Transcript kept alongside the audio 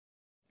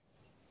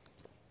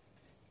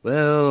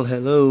Well,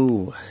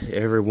 hello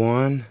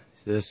everyone.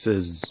 This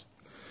is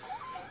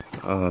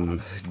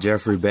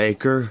Jeffrey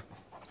Baker,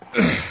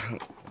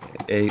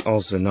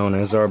 also known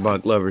as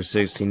Arbach Lover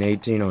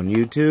 1618 on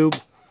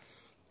YouTube.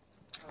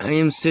 I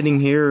am sitting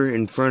here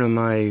in front of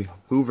my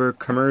Hoover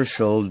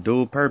commercial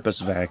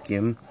dual-purpose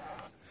vacuum.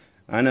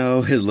 I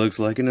know it looks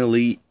like an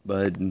Elite,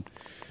 but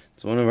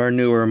it's one of our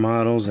newer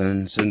models,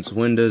 and since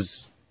when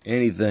does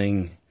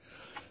anything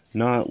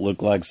not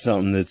look like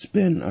something that's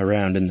been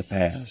around in the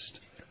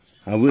past?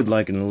 I would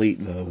like an Elite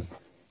though,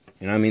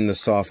 and I mean the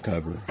soft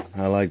cover.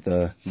 I like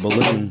the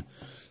balloon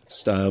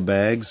style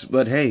bags,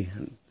 but hey,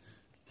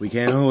 we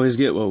can't always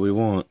get what we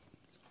want.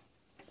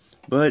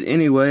 But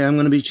anyway, I'm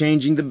going to be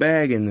changing the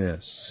bag in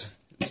this.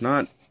 It's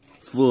not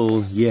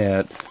full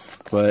yet,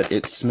 but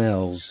it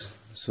smells,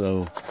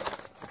 so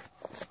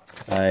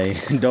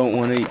I don't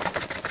want to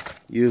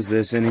use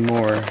this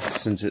anymore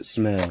since it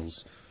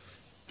smells.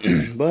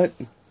 But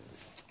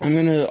I'm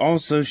going to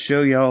also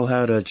show y'all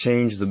how to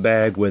change the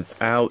bag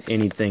without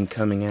anything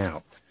coming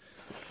out.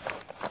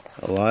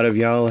 A lot of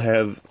y'all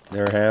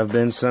there have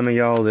been some of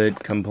y'all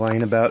that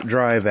complain about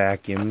dry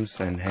vacuums,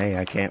 and hey,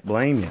 I can't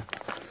blame you.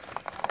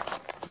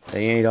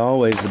 They ain't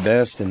always the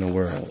best in the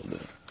world.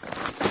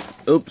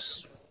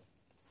 Oops.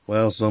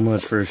 Well, so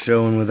much for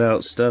showing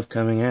without stuff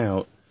coming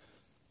out.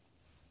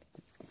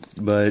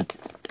 But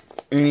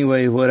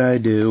anyway, what I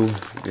do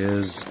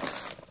is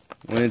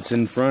when it's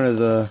in front of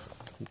the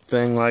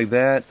thing like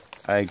that,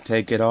 I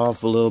take it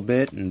off a little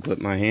bit and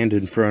put my hand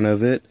in front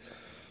of it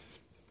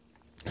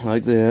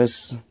like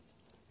this.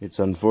 It's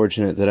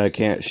unfortunate that I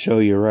can't show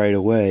you right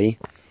away,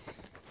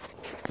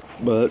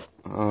 but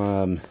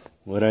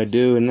what I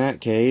do in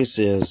that case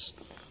is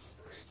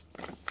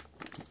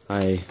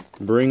I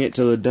bring it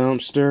to the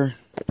dumpster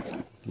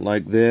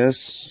like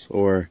this,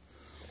 or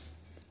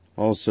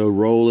also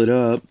roll it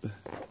up.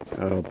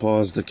 I'll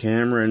pause the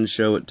camera and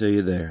show it to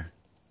you there.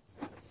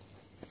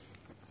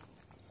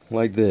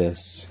 Like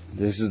this.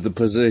 This is the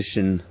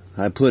position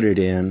I put it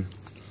in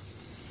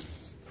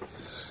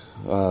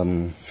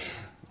when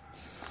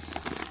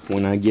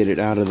I get it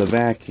out of the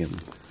vacuum.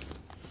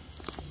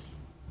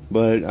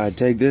 But I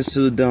take this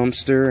to the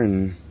dumpster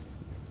and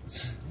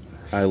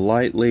I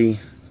lightly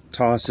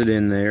toss it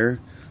in there.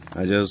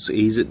 I just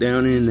ease it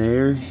down in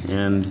there,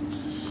 and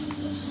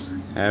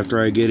after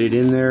I get it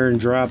in there and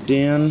dropped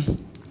in,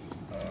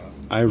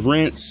 I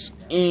rinse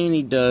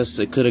any dust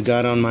that could have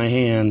got on my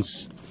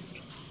hands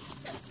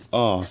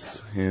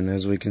off, and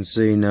as we can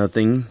see,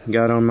 nothing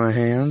got on my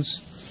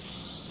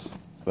hands.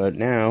 But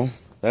now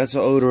that's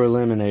an odor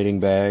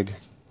eliminating bag.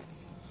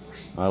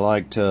 I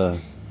like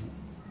to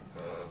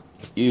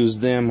use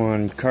them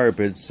on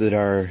carpets that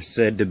are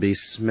said to be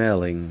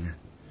smelling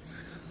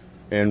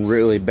and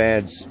really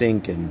bad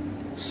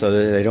stinking, so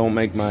that they don't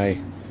make my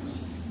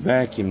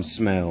vacuum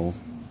smell.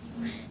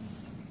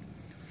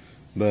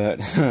 But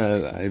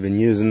I've been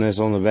using this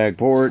on the back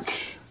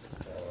porch.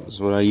 That's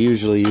what I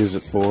usually use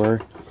it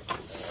for.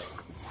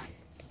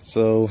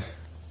 So,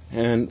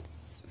 and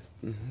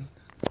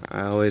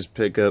I always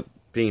pick up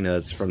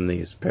peanuts from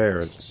these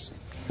parrots.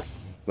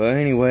 But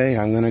anyway,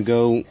 I'm gonna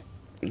go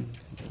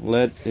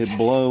let it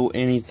blow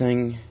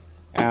anything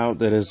out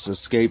that has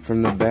escaped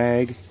from the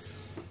bag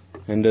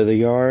into the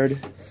yard,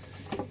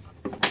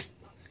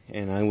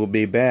 and I will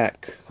be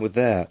back with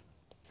that.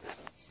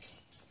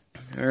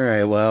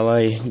 Alright, well,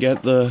 I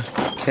got the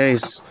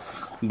case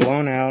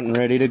blown out and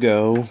ready to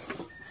go.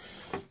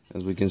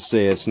 As we can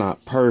see, it's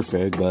not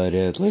perfect, but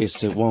at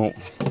least it won't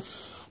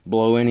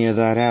blow any of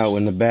that out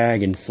when the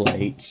bag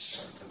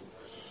inflates.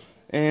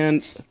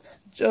 And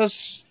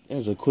just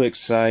as a quick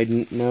side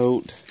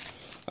note,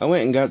 I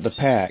went and got the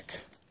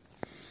pack.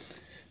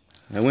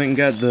 I went and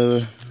got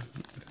the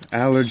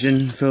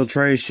allergen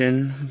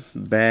filtration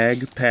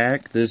bag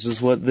pack. This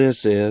is what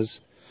this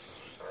is.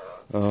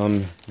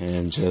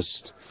 And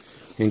just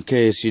in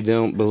case you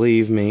don't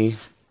believe me,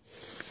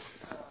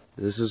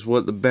 this is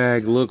what the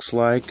bag looks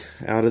like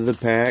out of the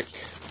pack,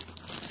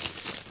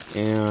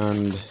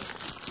 and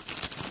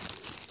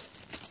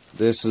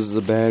this is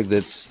the bag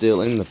that's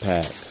still in the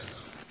pack.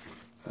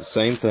 The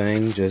same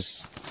thing,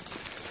 just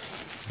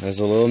as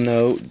a little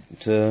note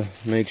to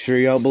make sure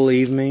y'all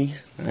believe me.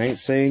 I ain't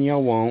saying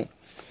y'all won't,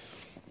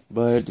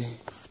 but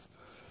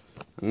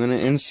I'm gonna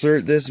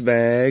insert this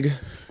bag,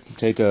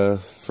 take a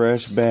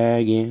fresh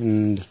bag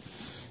and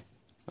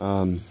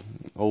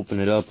open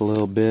it up a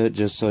little bit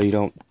just so you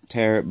don't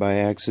tear it by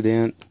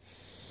accident.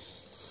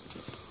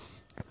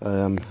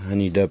 I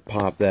need to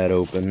pop that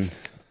open,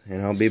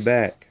 and I'll be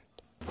back.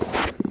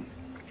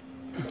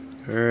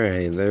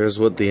 Alright, there's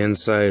what the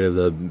inside of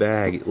the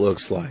bag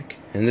looks like.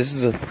 And this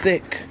is a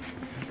thick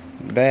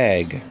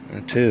bag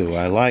too.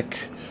 I like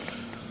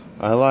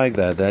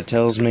that. That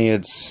tells me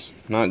it's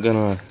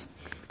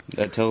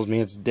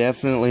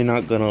definitely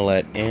not gonna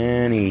let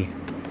any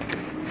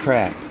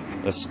crap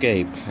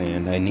escape,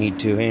 and I need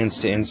two hands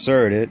to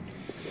insert it.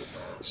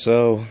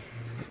 So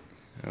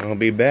I'll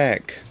be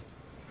back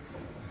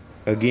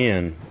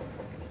again.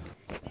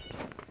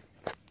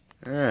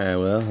 Alright,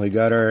 well, we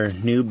got our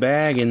new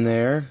bag in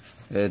there.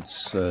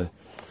 It's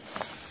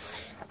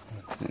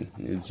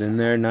It's in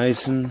there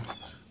nice and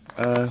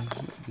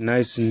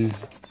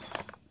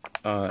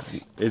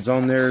it's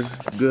on there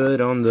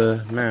good on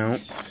the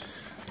mount.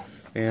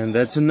 And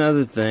that's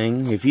another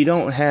thing. If you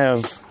don't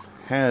have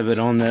it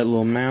on that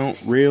little mount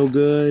real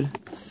good,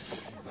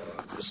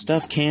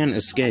 stuff can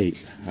escape.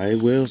 I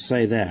will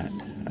say that.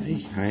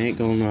 I ain't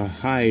gonna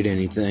hide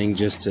anything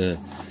just to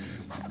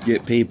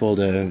get people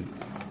to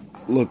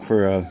look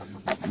for a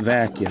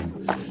vacuum,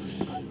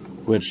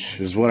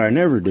 which is what I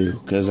never do,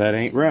 because that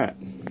ain't right.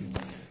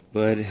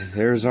 But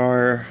there's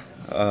our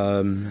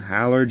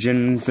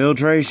allergen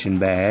filtration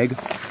bag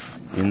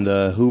in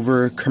the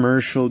Hoover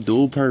commercial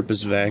dual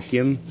purpose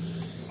vacuum.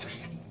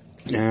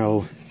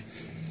 Now,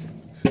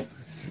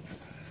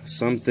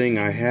 something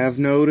I have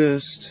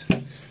noticed,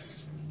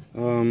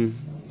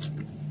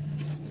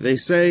 they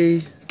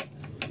say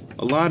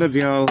a lot of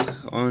y'all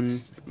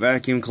on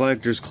Vacuum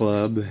Collectors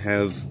Club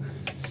have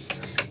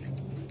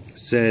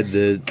said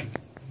that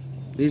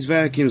these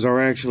vacuums are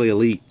actually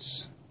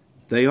elites.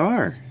 They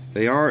are.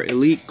 They are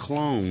elite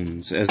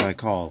clones, as I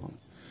call them.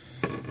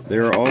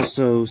 There are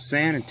also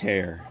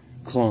sanitaire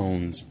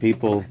clones.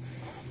 People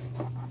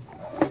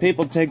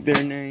take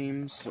their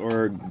names,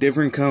 or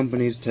different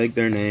companies take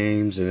their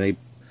names, and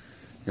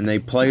they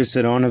place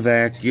it on a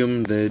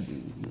vacuum that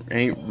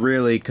ain't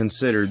really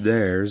considered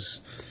theirs.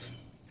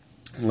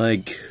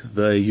 Like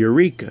the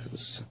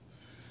Eurekas.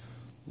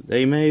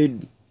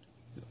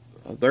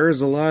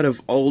 There's a lot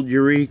of old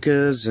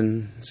Eurekas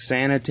and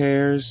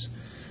sanitaires,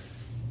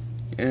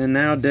 and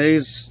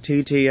nowadays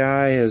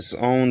TTI has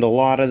owned a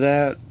lot of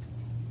that,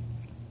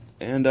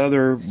 and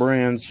other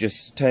brands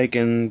just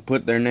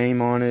put their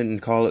name on it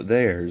and call it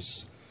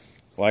theirs.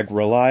 Like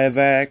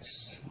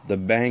Reliavax, the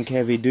Bank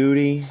Heavy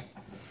Duty,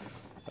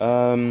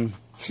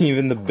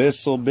 even the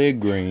Bissell Big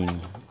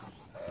Green.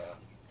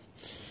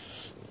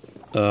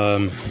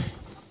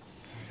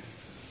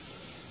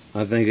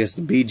 I think it's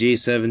the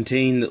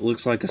BG-17 that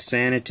looks like a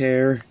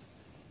sanitaire,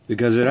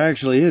 because it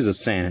actually is a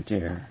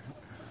sanitaire.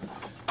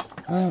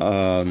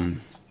 Can't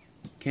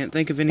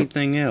think of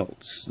anything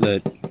else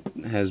that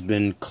has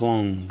been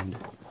cloned.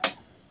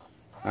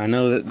 I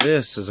know that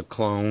this is a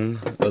clone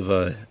of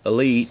a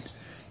Elite,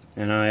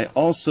 and I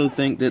also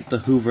think that the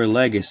Hoover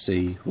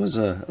Legacy was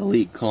a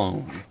Elite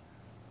clone.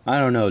 I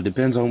don't know, it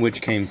depends on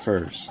which came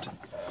first.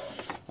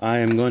 I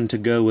am going to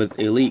go with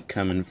Elite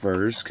coming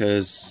first,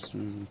 because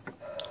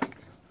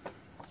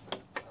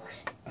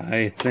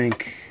I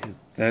think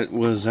that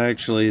was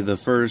actually the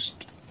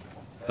first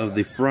of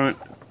the front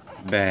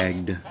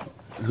bagged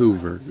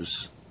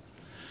Hoovers.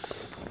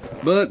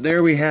 But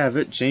there we have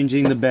it,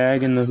 changing the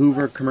bag in the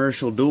Hoover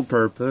commercial dual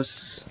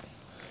purpose.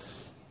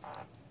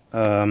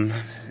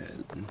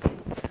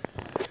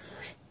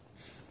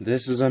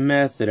 This is a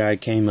method I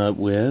came up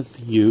with.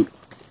 You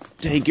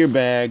take your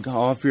bag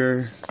off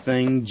your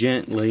thing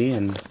gently,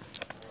 and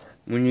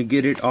when you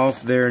get it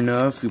off there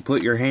enough, you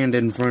put your hand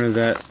in front of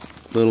that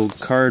little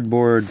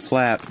cardboard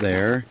flap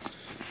there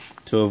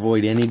to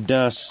avoid any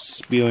dust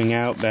spewing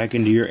out back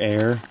into your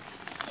air.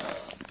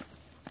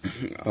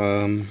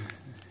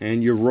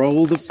 And you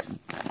roll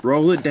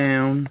it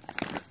down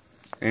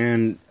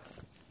and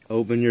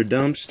open your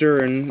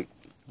dumpster and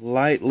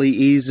lightly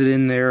ease it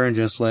in there and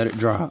just let it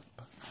drop.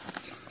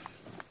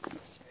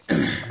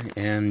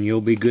 And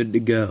you'll be good to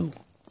go.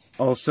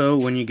 Also,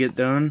 when you get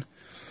done,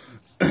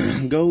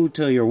 go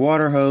to your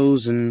water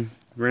hose and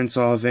rinse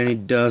off any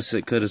dust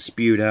that could have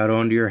spewed out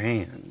onto your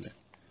hand.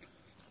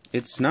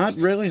 It's not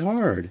really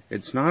hard.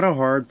 It's not a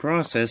hard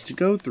process to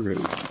go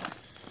through.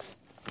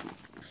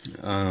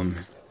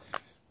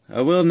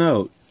 I will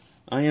note,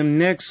 I am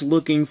next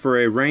looking for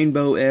a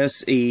Rainbow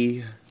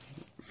SE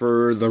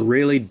for the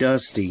really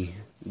dusty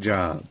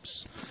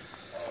jobs,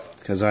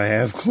 because I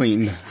have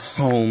cleaned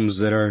homes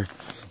that are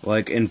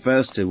like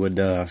infested with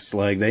dust.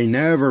 Like, they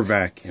never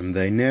vacuum.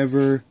 They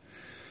never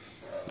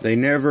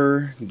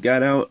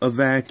got out a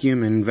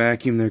vacuum and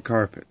vacuumed their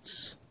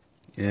carpets.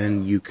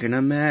 And you can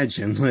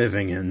imagine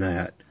living in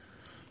that.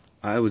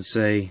 I would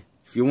say,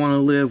 if you want to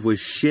live with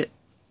shit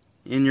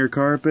in your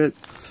carpet,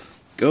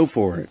 go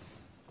for it.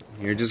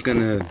 You're just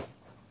gonna,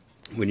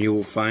 when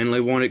you finally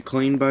want it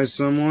cleaned by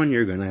someone,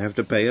 you're gonna have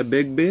to pay a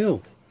big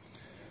bill.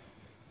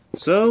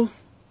 So,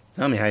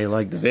 tell me how you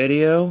liked the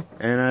video,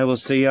 and I will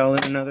see y'all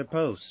in another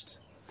post.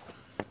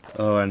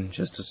 Oh, and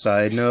just a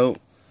side note,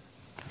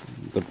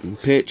 the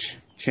pitch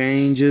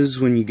changes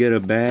when you get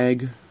a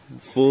bag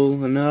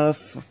full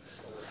enough.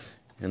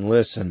 And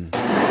listen.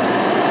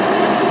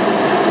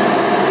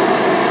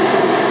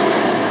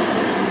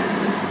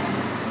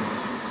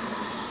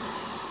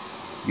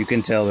 You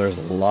can tell there's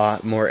a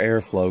lot more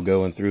airflow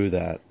going through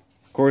that.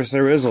 Of course,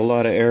 there is a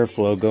lot of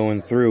airflow going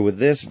through with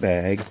this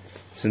bag,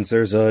 since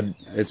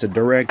it's a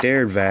direct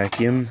air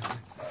vacuum.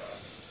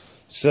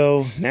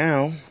 So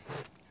now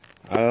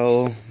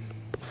I'll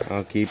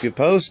keep you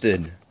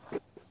posted.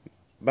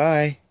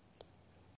 Bye.